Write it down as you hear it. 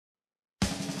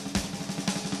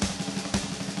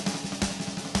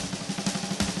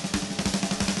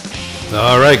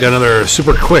Alright, got another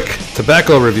super quick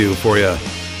tobacco review for you.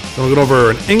 We're going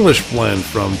over an English blend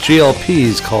from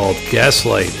Pease called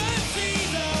GASLIGHT.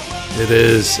 It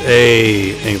is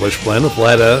a English blend of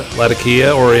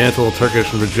Latakia, Oriental,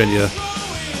 Turkish, and Virginia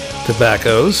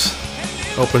tobaccos.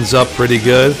 Opens up pretty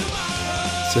good.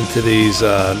 It's into these,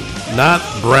 not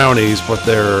brownies, but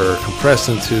they're compressed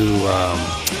into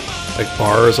like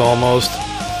bars almost.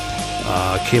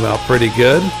 Came out pretty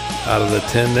good out of the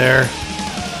tin there.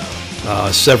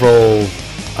 Several,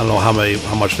 I don't know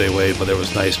how much they weighed, but there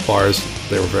was nice bars.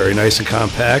 They were very nice and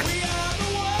compact,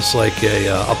 just like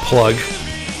a plug.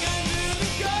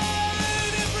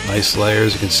 Nice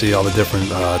layers. You can see all the different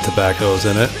tobaccos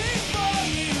in it.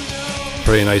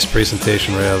 Pretty nice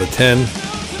presentation right out of the tin.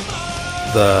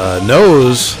 The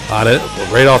nose on it,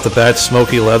 right off the bat,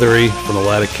 smoky, leathery from the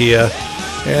Latakia,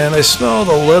 and I smelled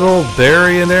a little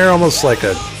berry in there, almost like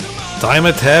a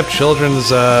Dimetapp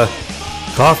children's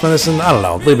cough medicine. I don't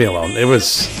know. Leave me alone. It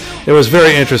was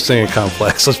very interesting and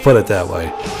complex. Let's put it that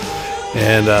way.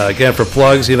 And again, for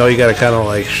plugs, you know, you got to kind of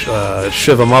like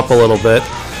shiv them up a little bit.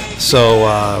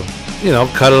 So you know,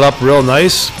 cut it up real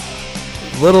nice.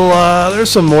 Little there's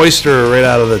some moisture right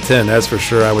out of the tin. That's for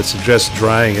sure. I would suggest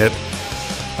drying it.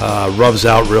 Rubs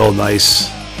out real nice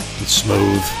and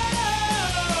smooth.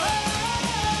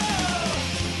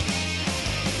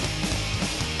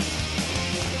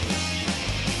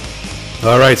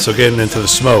 Alright, so getting into the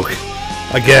smoke.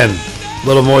 Again, a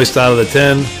little moist out of the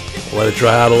tin. Let it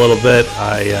dry out a little bit.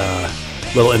 A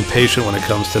little impatient when it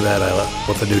comes to that.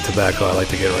 With the new tobacco, I like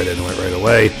to get right into it right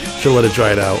away. Should let it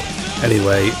dry it out.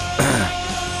 Anyway, you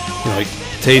know, I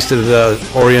tasted the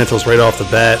Orientals right off the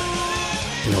bat.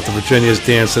 You know, with the Virginias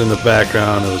dancing in the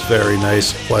background, it was very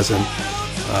nice, pleasant.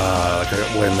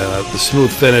 When the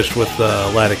smooth finish with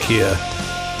the Latakia,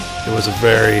 it was a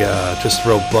very just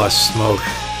robust smoke.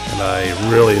 And I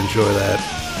really enjoy that.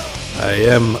 I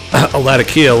am a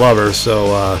Latakia lover,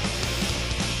 so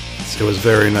it was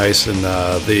very nice. And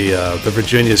the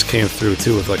Virginias came through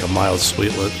too with like a mild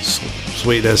sweetness.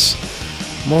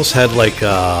 Almost had like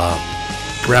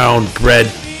brown bread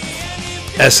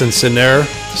essence in there,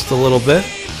 just a little bit.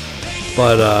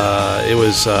 But it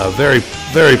was very,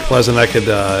 very pleasant.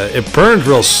 It burned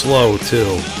real slow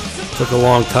too. Took a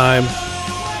long time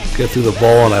to get through the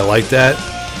bowl, and I like that.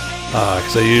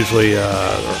 Because I usually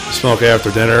smoke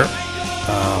after dinner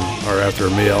or after a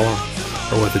meal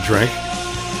or with a drink.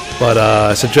 But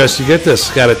I suggest you get this.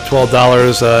 Got it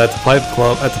 $12 at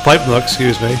the Pipe Nook.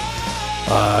 Excuse me.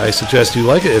 I suggest you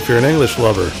like it if you're an English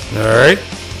lover. All right.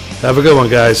 Have a good one,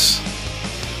 guys.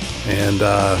 And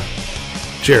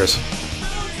cheers.